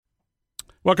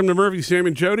Welcome to Murphy, Sam,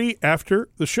 and Jody after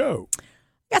the show.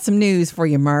 Got some news for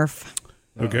you, Murph.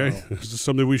 Okay. Is this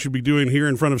something we should be doing here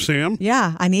in front of Sam?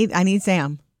 Yeah, I need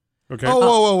Sam. Okay.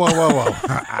 Oh, whoa.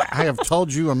 I have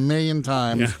told you a million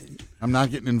times. Yeah. I'm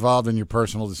not getting involved in your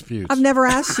personal disputes. I've never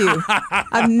asked you.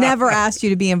 I've never asked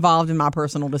you to be involved in my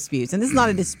personal disputes. And this is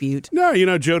not a dispute.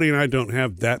 No, Jody and I don't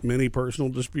have that many personal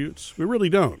disputes. We really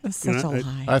don't. That's such a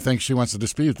lie. I think she wants to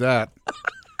dispute that.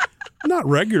 Not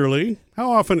regularly.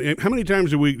 How many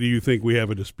times a week do you think we have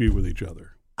a dispute with each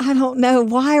other? I don't know.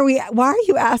 Why are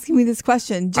you asking me this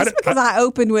question? Just because I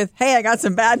opened with, hey, I got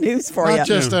some bad news for you.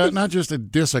 Not just a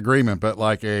disagreement, but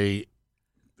like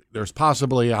there's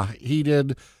possibly a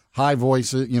heated, high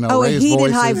voice, raised a heated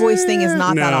voices. high voice thing is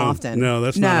not that often. No,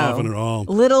 that's not often at all.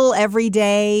 Little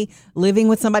everyday living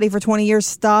with somebody for 20 years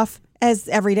stuff as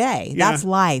every day. Yeah. That's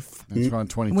life. It's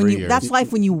around 23 years. That's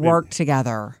life when you work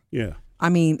together. Yeah. I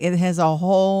mean, it has a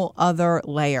whole other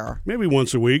layer. Maybe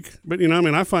once a week. But,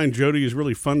 I find Jody is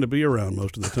really fun to be around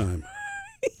most of the time.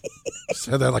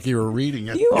 Said that like you were reading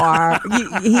it. You are.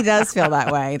 He does feel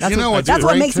that way. That's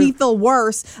what makes me feel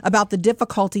worse about the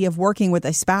difficulty of working with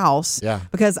a spouse. Yeah.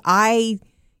 Because I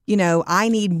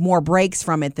need more breaks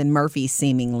from it than Murphy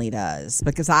seemingly does.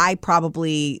 Because I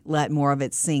probably let more of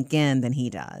it sink in than he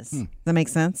does. Does that make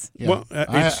sense? Yeah. Well,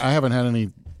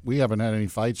 we haven't had any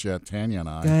fights yet, Tanya and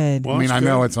I. Good. Well, I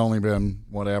know it's only been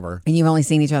whatever. And you've only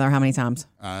seen each other how many times?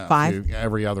 5?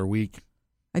 Every other week.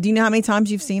 Do you know how many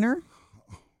times you've seen her?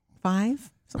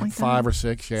 5? Something like that? 5 or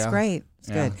 6, yeah. It's great. It's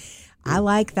good. I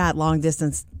like that long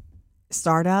distance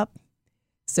startup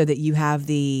so that you have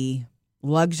the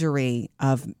luxury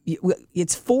of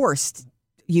it's forced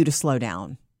you to slow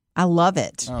down. I love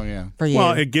it. Oh, yeah. For you.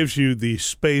 Well, it gives you the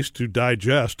space to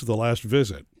digest the last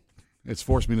visit. It's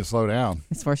forced me to slow down.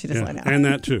 It's forced you to slow down. And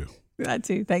that too. That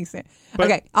too. Thanks, Sam.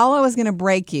 Okay. All I was going to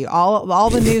break you,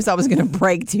 all the news I was going to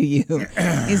break to you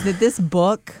is that this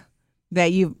book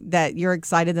that you're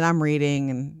excited that I'm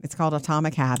reading, and it's called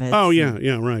Atomic Habits. Oh,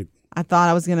 yeah, right. I thought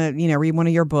I was going to, read one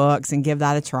of your books and give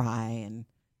that a try. And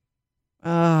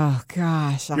oh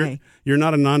gosh, you're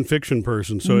not a nonfiction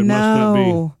person, so it must not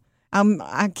be.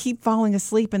 I keep falling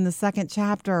asleep in the second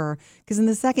chapter because in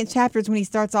the second chapter is when he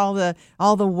starts all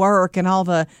the work and all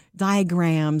the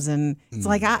diagrams, and it's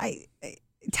like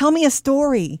tell me a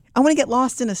story. I want to get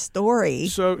lost in a story.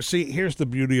 So see, here's the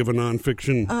beauty of a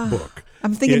nonfiction book.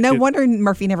 I'm thinking, no wonder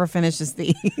Murphy never finishes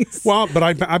these. Well, but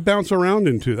I bounce around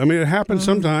into. It happens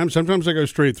sometimes. Sometimes I go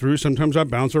straight through. Sometimes I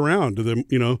bounce around to them.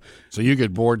 So you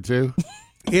get bored too.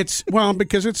 It's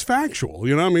because it's factual,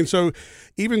 So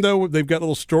even though they've got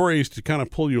little stories to kind of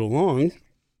pull you along,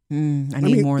 I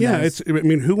need more of those.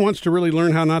 who wants to really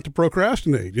learn how not to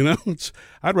procrastinate?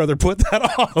 I'd rather put that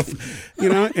off,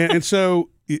 and so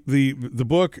the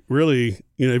book really,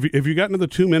 have you gotten to the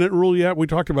 2-minute rule yet? We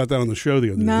talked about that on the show the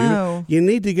other day. No. You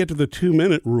need to get to the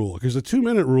 2-minute rule because the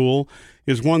 2-minute rule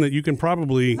is one that you can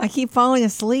probably. I keep falling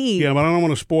asleep. Yeah, but I don't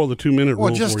want to spoil the 2-minute rule.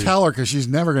 Well, just tell her because she's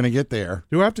never going to get there.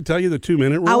 Do I have to tell you the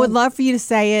 2-minute rule? I would love for you to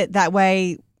say it that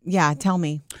way. Yeah, tell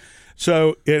me.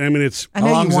 So, it's... I know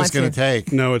How long you is want this going to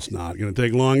take? No, it's not going to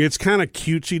take long. It's kind of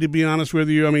cutesy, to be honest with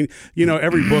you.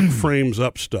 Every book frames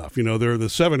up stuff. There are the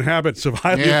 7 habits of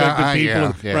highly effective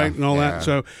people, right, and all that.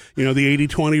 So, the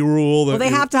 80-20 rule. Well, they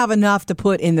have to have enough to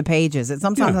put in the pages.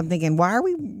 Sometimes I'm thinking, why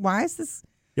is this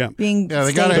being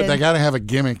they got to have a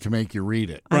gimmick to make you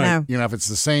read it. I know. If it's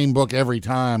the same book every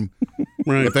time,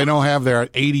 right. If they don't have their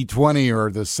 80-20 or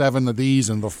the 7 of these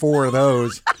and the 4 of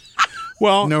those...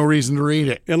 Well, no reason to read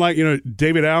it. And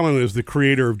David Allen is the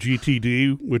creator of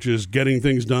GTD, which is Getting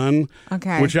Things Done,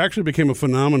 which actually became a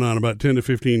phenomenon about 10 to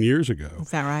 15 years ago.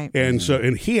 Is that right? And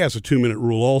and he has a 2-minute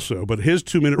rule also, but his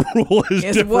 2-minute rule is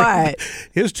different. What?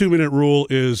 His 2-minute rule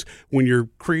is when you're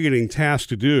creating tasks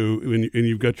to do and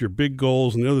you've got your big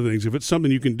goals and the other things, if it's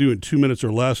something you can do in 2 minutes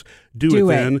or less, do it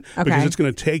then because it's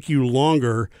going to take you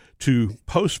longer to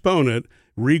postpone it,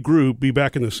 regroup, be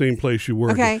back in the same place you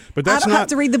were. Okay, but that's I don't have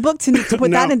to read the book to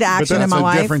put that into action in my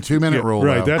life. That's a different 2-minute rule,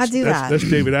 right? Though. That's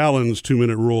David Allen's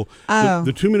 2-minute rule. Oh.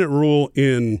 The 2-minute rule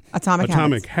in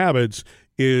Atomic Habits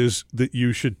is that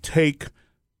you should take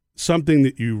something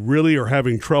that you really are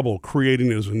having trouble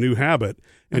creating as a new habit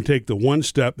and take the one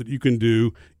step that you can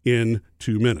do in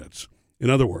 2 minutes. In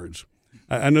other words,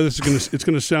 I know this is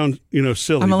going to sound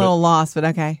silly. I'm a little lost, but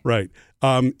okay. Right.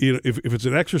 If it's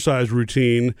an exercise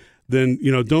routine, then,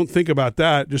 don't think about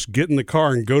that. Just get in the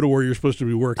car and go to where you're supposed to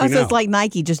be working out. So it's like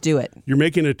Nike, just do it. You're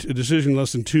making a decision in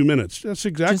less than 2 minutes. That's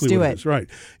exactly what it is. Right.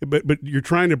 But you're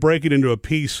trying to break it into a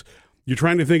piece. You're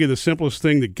trying to think of the simplest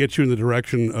thing that gets you in the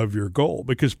direction of your goal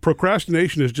because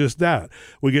procrastination is just that.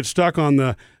 We get stuck on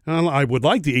I would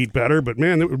like to eat better, but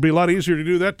man, it would be a lot easier to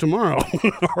do that tomorrow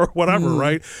or whatever,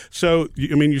 right? So,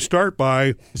 I mean, you start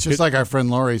by... It's just like our friend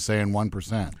Lori saying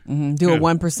 1%. Do a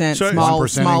 1%,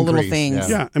 small little things.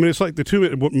 Yeah, I mean, it's like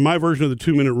my version of the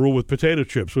 2-minute rule with potato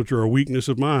chips, which are a weakness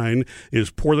of mine,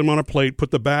 is pour them on a plate,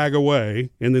 put the bag away,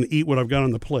 and then eat what I've got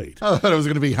on the plate. I thought it was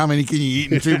going to be, how many can you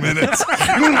eat in 2 minutes?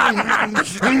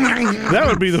 That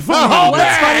would be the fun.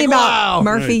 What's funny about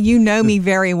Murphy, right. You know me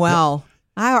very well.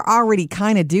 I already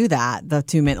kind of do that, the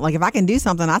 2 minute. Like, if I can do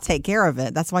something, I take care of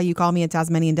it. That's why you call me a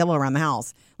Tasmanian devil around the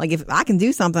house. Like, if I can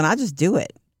do something, I just do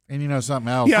it. And you know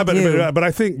something else? Yeah, but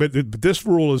I think this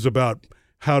rule is about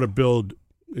how to build,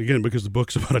 again, because the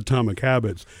book's about atomic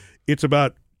habits. It's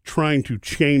about trying to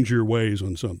change your ways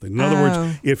on something. In other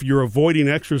words, if you're avoiding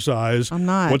exercise, I'm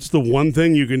not. What's the one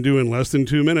thing you can do in less than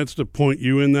 2 minutes to point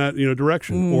you in that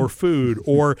direction, or food,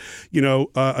 or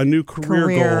a new career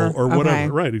goal, or whatever. Okay.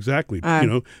 Right? Exactly.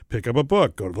 Pick up a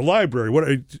book, go to the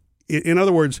library. In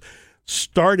other words,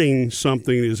 starting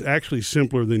something is actually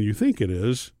simpler than you think it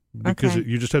is because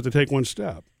you just have to take one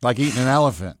step. Like eating an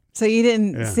elephant. So you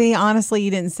didn't see. Honestly, you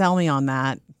didn't sell me on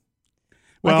that.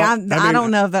 Like, well, I don't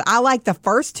know that I like the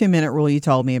first 2 minute rule you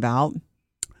told me about.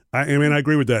 I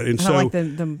agree with that. And I like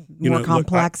the more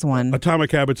complex one.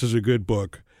 Atomic Habits is a good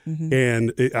book. Mm-hmm.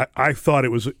 And I thought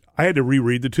I had to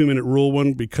reread the 2 minute rule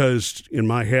one because in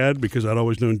my head, because I'd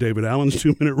always known David Allen's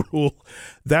 2 minute rule,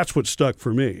 that's what stuck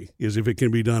for me, is if it can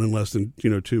be done in less than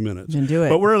 2 minutes. Then do it.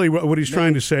 But really what he's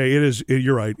trying to say,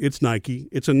 you're right, it's Nike.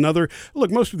 It's another, look,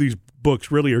 most of these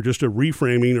books really are just a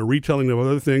reframing, a retelling of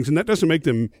other things, and that doesn't make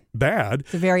them bad.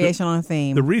 It's a variation on a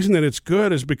theme. The reason that it's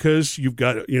good is because you've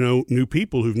got, new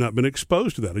people who've not been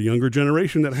exposed to that, a younger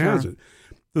generation that has it.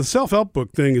 The self-help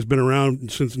book thing has been around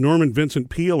since Norman Vincent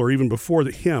Peale, or even before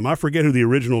him. I forget who the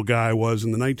original guy was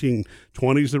in the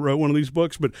 1920s that wrote one of these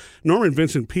books, but Norman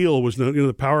Vincent Peale was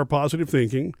The Power of Positive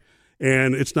Thinking,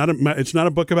 and it's not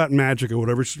a book about magic or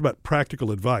whatever. It's just about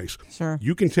practical advice. Sure.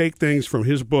 You can take things from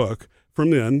his book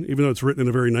from then, even though it's written in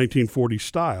a very 1940s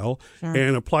style,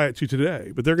 and apply it to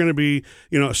today. But they're going to be,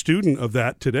 a student of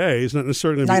that today is not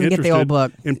necessarily going to be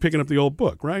interested in picking up the old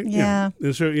book, right? Yeah.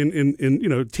 And so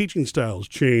in teaching styles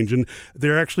change, and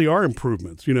there actually are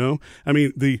improvements, I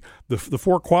mean, the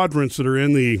 4 quadrants that are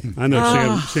in I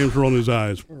know Sam's rolling his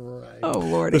eyes. Right. Oh,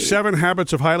 Lordy. The 7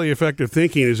 Habits of Highly Effective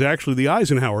Thinking is actually the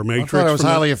Eisenhower Matrix. I thought it was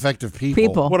Highly Effective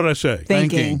People. What did I say?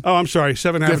 Thinking. Oh, I'm sorry.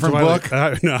 7 Habits of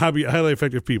Different Highly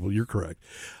Effective People. You're correct.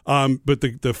 But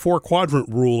the 4 quadrant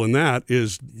rule in that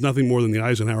is nothing more than the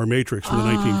Eisenhower Matrix from the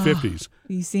 1950s.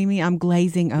 You see me? I'm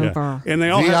glazing over. And they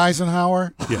all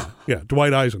Eisenhower? Yeah,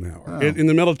 Dwight Eisenhower. Oh. In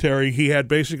the military, he had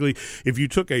basically, if you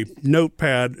took a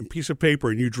notepad, a piece of paper,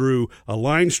 and you drew a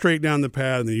line straight down the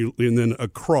pad and then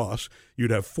across,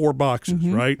 you'd have 4 boxes,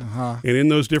 right? Uh-huh. And in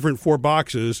those different 4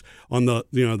 boxes, on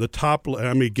the top,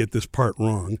 I may get this part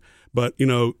wrong, but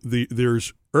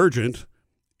there's urgent,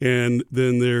 and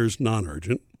then there's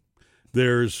non-urgent.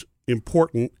 There's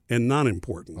important and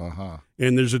non-important. Uh-huh.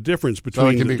 And there's a difference between. So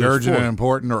it can be urgent and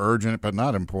important, or urgent but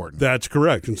not important. That's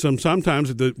correct. And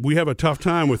sometimes we have a tough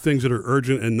time with things that are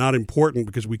urgent and not important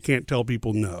because we can't tell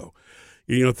people no.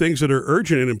 Things that are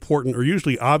urgent and important are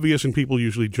usually obvious, and people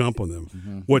usually jump on them.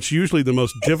 Mm-hmm. What's usually the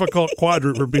most difficult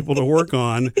quadrant for people to work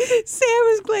on. Sam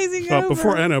is glazing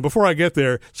over. Before I get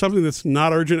there, something that's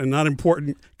not urgent and not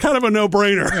important, kind of a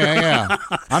no-brainer. Yeah.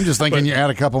 I'm just thinking you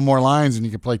add a couple more lines and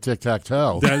you can play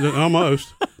tic-tac-toe.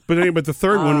 Almost. But the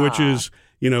third one, which is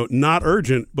not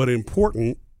urgent but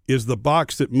important, is the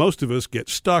box that most of us get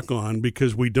stuck on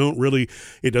because we don't really,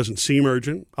 it doesn't seem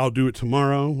urgent. I'll do it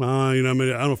tomorrow. I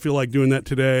don't feel like doing that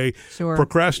today. Sure.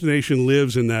 Procrastination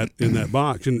lives in that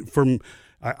box. And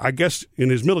I guess in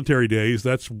his military days,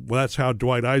 that's how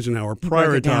Dwight Eisenhower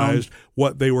prioritized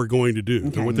what they were going to do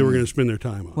and what they were going to spend their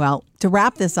time on. Well, to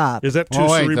wrap this up. Is that too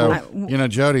cerebral?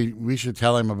 Jody, we should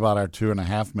tell him about our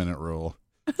 2.5 minute rule.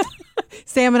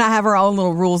 Sam and I have our own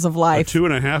little rules of life. A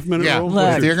 2.5 minute rule?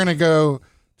 Look. If you're going to go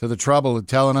to the trouble of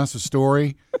telling us a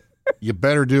story, you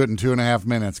better do it in 2.5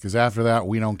 minutes, because after that,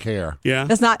 we don't care. Yeah.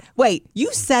 That's not. Wait,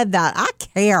 you said that. I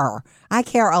care. I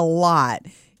care a lot.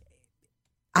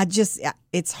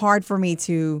 It's hard for me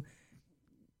to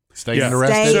stay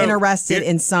interested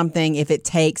in something if it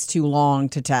takes too long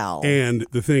to tell. And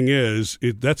the thing is,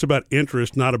 that's about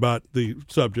interest, not about the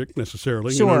subject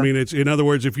necessarily. Sure. You know what I mean? It's, in other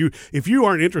words, if you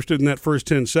aren't interested in that first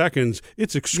 10 seconds,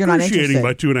 it's excruciating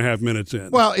by 2.5 minutes in.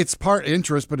 Well, it's part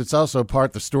interest, but it's also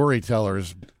part the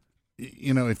storytellers.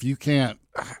 If you can't,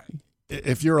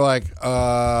 if you're like,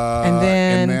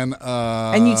 and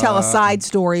you tell a side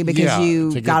story because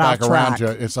you got off track.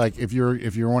 It's like if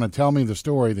you want to tell me the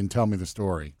story, then tell me the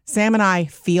story. Sam and I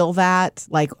feel that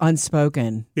like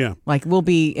unspoken. Yeah. Like we'll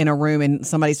be in a room and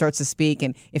somebody starts to speak,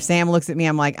 and if Sam looks at me,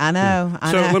 I'm like, I know.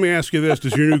 So let me ask you this: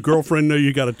 does your new girlfriend know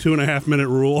you got a 2.5 minute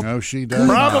rule? No, she does.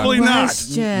 Probably not.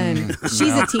 She's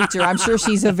a teacher. I'm sure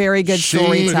she's a very good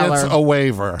storyteller. She gets a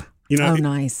waiver.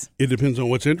 Nice. It depends on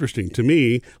what's interesting. To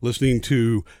me, listening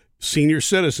to senior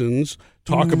citizens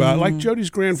talk about, like Jody's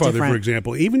grandfather, for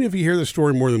example, even if you hear the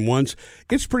story more than once,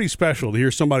 it's pretty special to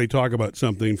hear somebody talk about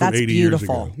something from 80 years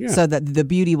ago. Yeah. So that the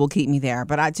beauty will keep me there.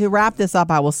 But to wrap this up,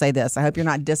 I will say this. I hope you're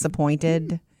not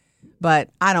disappointed, but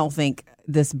I don't think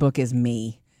this book is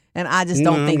me. And I just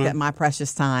don't think that my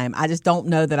precious time, I just don't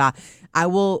know that I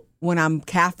will, when I'm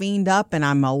caffeined up and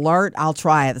I'm alert, I'll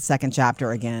try the second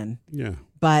chapter again. Yeah.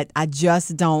 But I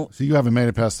just don't. So you haven't made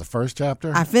it past the first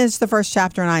chapter? I finished the first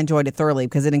chapter and I enjoyed it thoroughly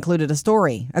because it included a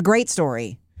story, a great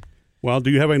story. Well,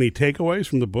 do you have any takeaways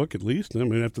from the book at least? I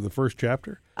mean, after the first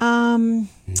chapter? How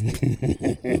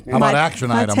about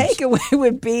action items? My takeaway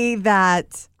would be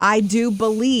that I do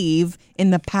believe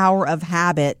in the power of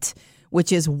habit,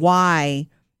 which is why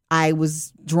I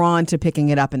was drawn to picking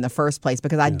it up in the first place,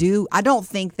 because I don't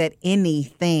think that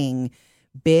anything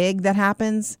big that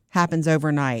happens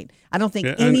overnight. I don't think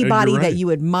anybody that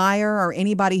you admire or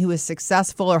anybody who is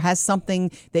successful or has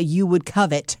something that you would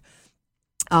covet,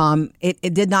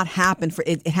 it did not happen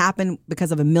it happened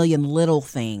because of a million little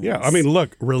things. Yeah, I mean,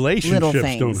 look,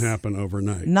 relationships don't happen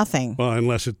overnight. Nothing. Well,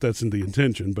 unless that's in the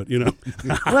intention, but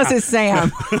unless it's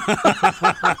Sam.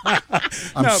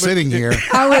 I'm sitting here.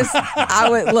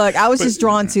 I was just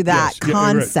drawn to that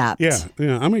concept. Right.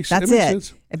 Yeah. That's it.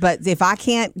 Sense. But if I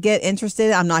can't get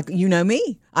interested, I'm not,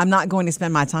 me, I'm not going to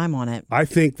spend my time on it. I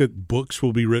think that books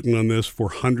will be written on this for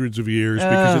hundreds of years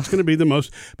because it's going to be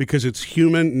because it's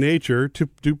human nature to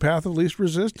do path of least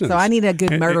resistance. So I need a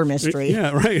good murder mystery.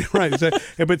 Yeah, right. So,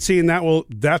 but see, and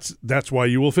that's why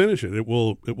you will finish it. It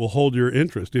will hold your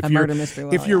interest. Murder mystery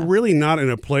will, if you're really not in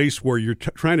a place where you're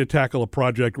trying to tackle a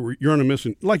project where you're on a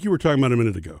mission, like you were talking about a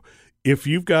minute ago, if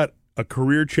you've got a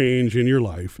career change in your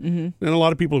life, and a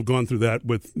lot of people have gone through that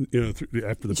with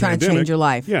after the trying pandemic. To change your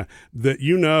life. Yeah, that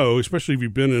especially if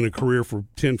you've been in a career for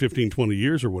 10, 15, 20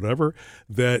 years or whatever,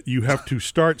 that you have to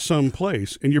start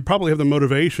someplace, and you probably have the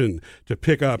motivation to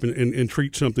pick up and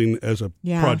treat something as a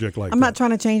project like that. I'm not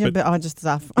trying to change a bit, just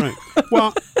stuff. Right.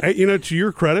 Well, to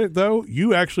your credit, though,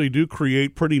 you actually do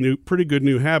create pretty good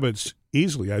new habits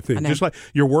easily, I think. Just like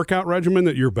your workout regimen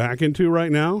that you're back into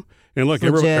right now. And look,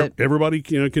 everybody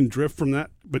can drift from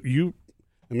that, but you're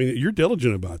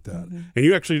diligent about that, and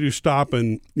you actually do stop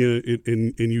and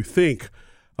you think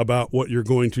about what you're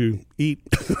going to eat.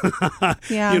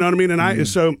 Yeah. You know what I mean? And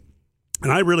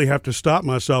I really have to stop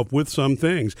myself with some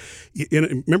things.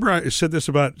 Remember, I said this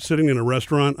about sitting in a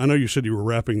restaurant. I know you said you were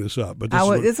wrapping this up, but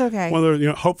it's okay.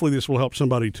 Well, hopefully this will help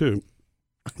somebody too.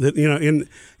 That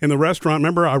in the restaurant,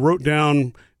 remember I wrote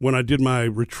down when I did my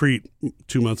retreat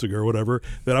 2 months ago or whatever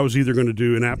that I was either going to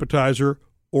do an appetizer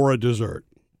or a dessert,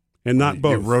 and not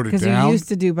both. You wrote it down? Because you used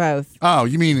to do both. Oh,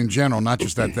 you mean in general, not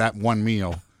just that one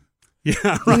meal? Yeah,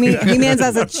 right. He means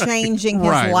as a changing his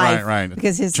life, right.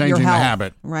 Because changing your health. The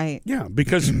habit, right? Yeah,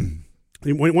 because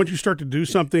once you start to do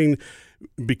something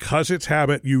because it's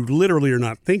habit, you literally are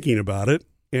not thinking about it.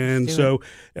 And so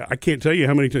I can't tell you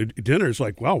how many dinners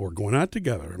like, well, we're going out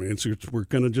together. I mean, we're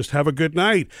going to just have a good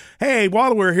night. Hey,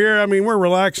 while we're here, I mean, we're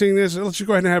relaxing this. Let's just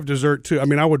go ahead and have dessert too. I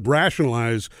mean, I would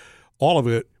rationalize all of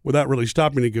it without really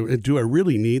stopping to go, do I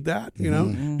really need that?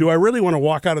 Do I really want to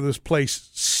walk out of this place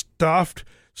stuffed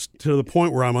to the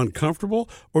point where I'm uncomfortable,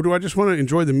 or do I just want to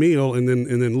enjoy the meal and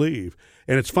then leave?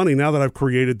 And it's funny now that I've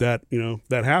created that,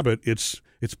 that habit, it's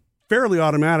fairly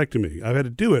automatic to me. I've had to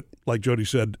do it, like Jody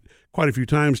said, quite a few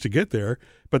times to get there,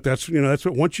 but that's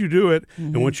what, once you do it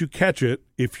and once you catch it,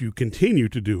 if you continue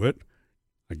to do it,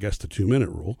 I guess the 2-minute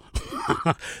rule,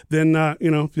 then,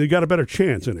 you got a better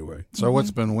chance anyway. So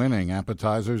what's been winning,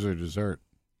 appetizers or dessert?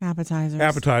 Appetizers.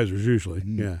 Appetizers usually.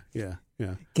 Yeah.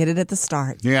 Get it at the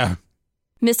start. Yeah.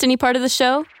 Missed any part of the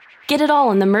show? Get it all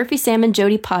on the Murphy, Sam, and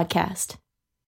Jody podcast.